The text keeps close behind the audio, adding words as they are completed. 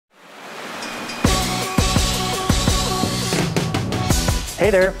Hey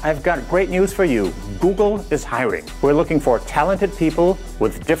there, I've got great news for you. Google is hiring. We're looking for talented people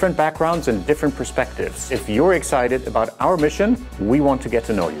with different backgrounds and different perspectives. If you're excited about our mission, we want to get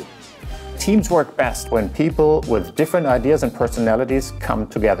to know you. Teams work best when people with different ideas and personalities come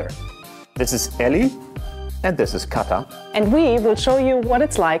together. This is Ellie, and this is Kata. And we will show you what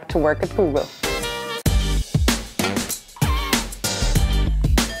it's like to work at Google.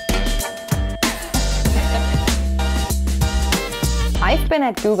 I've been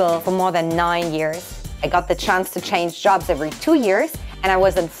at Google for more than 9 years. I got the chance to change jobs every 2 years, and I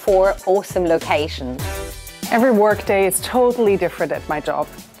was in 4 awesome locations. Every workday is totally different at my job.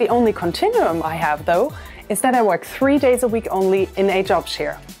 The only continuum I have, though, is that I work 3 days a week only in a job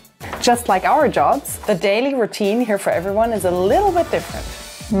share. Just like our jobs, the daily routine here for everyone is a little bit different.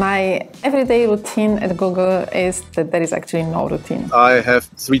 My everyday routine at Google is that there is actually no routine. I have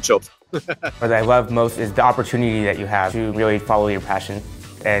 3 jobs. What I love most is the opportunity that you have to really follow your passion,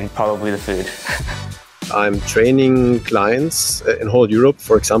 and probably the food. I'm training clients in whole Europe.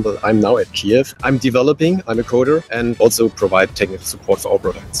 For example, I'm now at Kiev. I'm developing, I'm a coder, and also provide technical support for our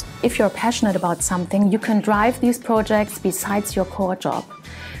products. If you're passionate about something, you can drive these projects besides your core job.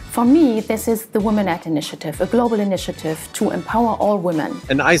 For me, this is the Women Act Initiative, a global initiative to empower all women.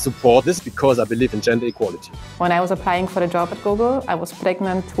 And I support this because I believe in gender equality. When I was applying for a job at Google, I was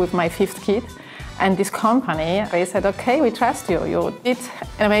pregnant with my 5th kid. And this company, they said, okay, we trust you. You did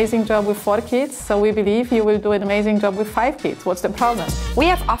an amazing job with 4 kids, so we believe you will do an amazing job with 5 kids. What's the problem? We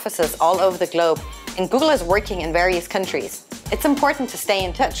have offices all over the globe, and Google is working in various countries. It's important to stay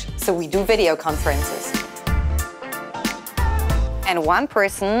in touch, so we do video conferences. And one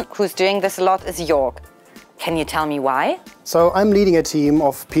person who's doing this a lot is Jörg. Can you tell me why? So I'm leading a team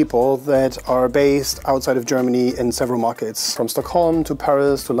of people that are based outside of Germany in several markets, from Stockholm to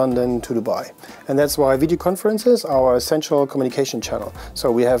Paris to London to Dubai. And that's why video conferences are our essential communication channel.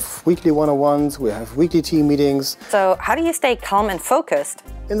 So we have weekly one-on-ones, we have weekly team meetings. So how do you stay calm and focused?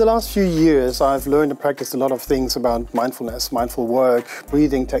 In the last few years, I've learned and practiced a lot of things about mindfulness, mindful work,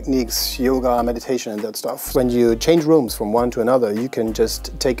 breathing techniques, yoga, meditation, and that stuff. When you change rooms from one to another, you can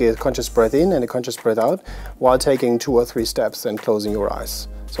just take a conscious breath in and a conscious breath out while taking 2 or 3 steps and closing your eyes.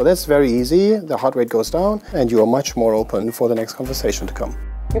 So that's very easy, the heart rate goes down, and you are much more open for the next conversation to come.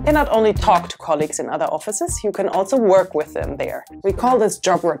 You can not only talk to colleagues in other offices, you can also work with them there. We call this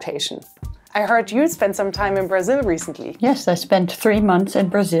job rotation. I heard you spent some time in Brazil recently. Yes, I spent 3 months in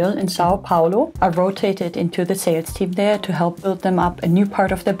Brazil, in Sao Paulo. I rotated into the sales team there to help build them up a new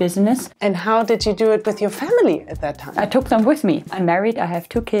part of their business. And how did you do it with your family at that time? I took them with me. I'm married, I have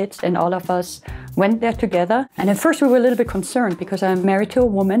 2 kids, and all of us went there together. And at first we were a little bit concerned because I'm married to a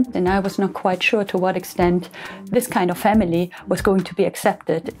woman and I was not quite sure to what extent this kind of family was going to be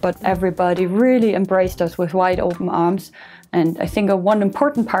accepted. But everybody really embraced us with wide open arms. And I think one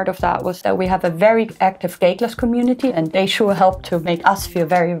important part of that was that we have a very active gateless community, and they sure helped to make us feel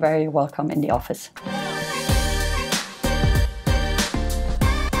very, very welcome in the office.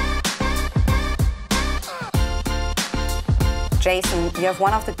 Jason, you have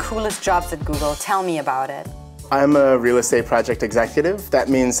one of the coolest jobs at Google. Tell me about it. I'm a real estate project executive. That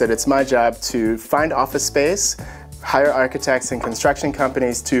means that it's my job to find office space, hire architects and construction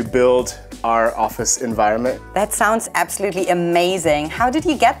companies to build our office environment. That sounds absolutely amazing. How did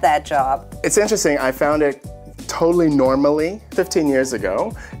you get that job? It's interesting, I found it totally normally 15 years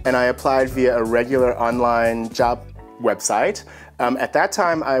ago, and I applied via a regular online job website. At that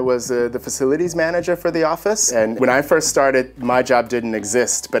time, I was the facilities manager for the office, and when I first started, my job didn't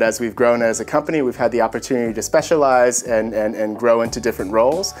exist, but as we've grown as a company, we've had the opportunity to specialize and grow into different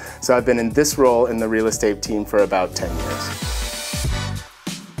roles. So I've been in this role in the real estate team for about 10 years.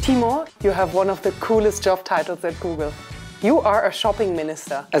 Timo, you have one of the coolest job titles at Google. You are a shopping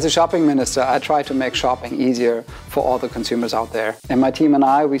minister. As a shopping minister, I try to make shopping easier for all the consumers out there. And my team and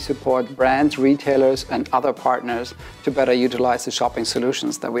I, we support brands, retailers, and other partners to better utilize the shopping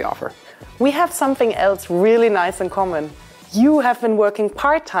solutions that we offer. We have something else really nice in common. You have been working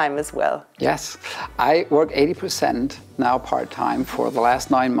part-time as well. Yes, I work 80% now part-time for the last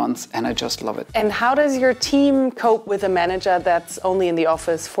 9 months, and I just love it. And how does your team cope with a manager that's only in the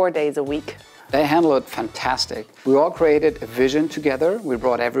office 4 days a week? They handle it fantastic. We all created a vision together. We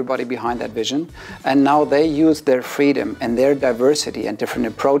brought everybody behind that vision. And now they use their freedom and their diversity and different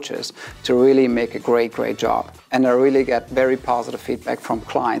approaches to really make a great, great job. And I really get very positive feedback from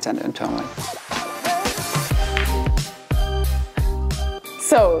clients and internally.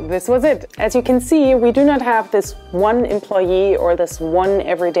 So this was it. As you can see, we do not have this one employee or this one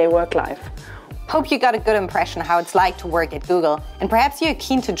everyday work life. Hope you got a good impression how it's like to work at Google, and perhaps you're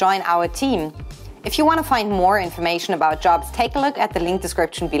keen to join our team. If you want to find more information about jobs, take a look at the link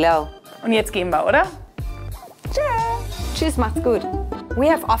description below. Und jetzt gehen wir, oder? Tschüss, macht's gut. We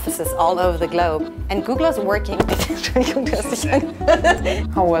have offices all over the globe and Google is working. Entschuldigung, du hast dich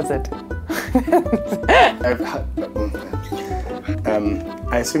How was it?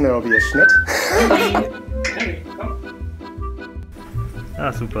 I assume there will be a Schnitt.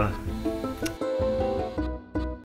 Ah, super.